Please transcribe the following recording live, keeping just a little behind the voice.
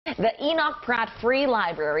The Enoch Pratt Free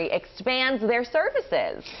Library expands their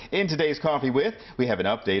services. In today's Coffee With, we have an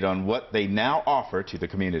update on what they now offer to the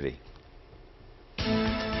community. You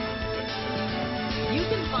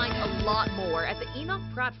can find a lot more at the Enoch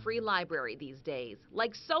Pratt Free Library these days,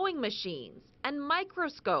 like sewing machines and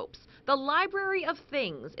microscopes. The Library of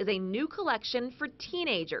Things is a new collection for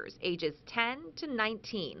teenagers ages 10 to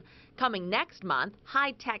 19. Coming next month,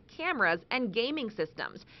 high-tech cameras and gaming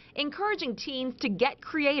systems, encouraging teens to get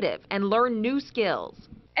creative and learn new skills.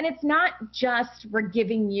 And it's not just we're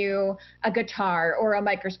giving you a guitar or a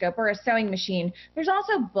microscope or a sewing machine. There's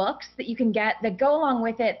also books that you can get that go along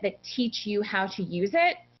with it that teach you how to use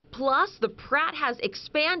it. Plus, the Pratt has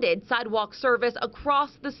expanded sidewalk service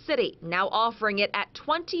across the city, now offering it at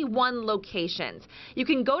 21 locations. You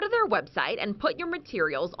can go to their website and put your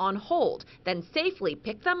materials on hold, then safely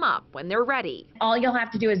pick them up when they're ready. All you'll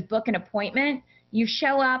have to do is book an appointment. You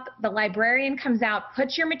show up, the librarian comes out,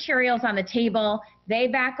 puts your materials on the table, they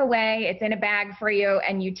back away, it's in a bag for you,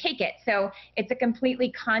 and you take it. So it's a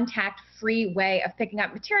completely contact-free way of picking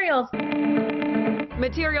up materials.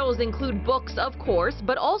 Materials include books, of course,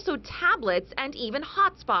 but also tablets and even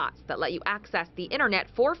hotspots that let you access the internet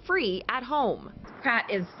for free at home. Pratt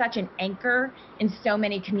is such an anchor in so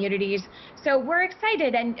many communities. So we're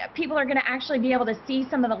excited, and people are going to actually be able to see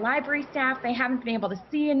some of the library staff they haven't been able to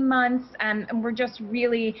see in months, and we're just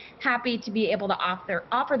really happy to be able to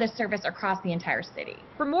offer this service across the entire city.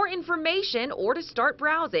 For more information or to start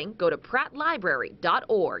browsing, go to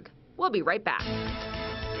prattlibrary.org. We'll be right back.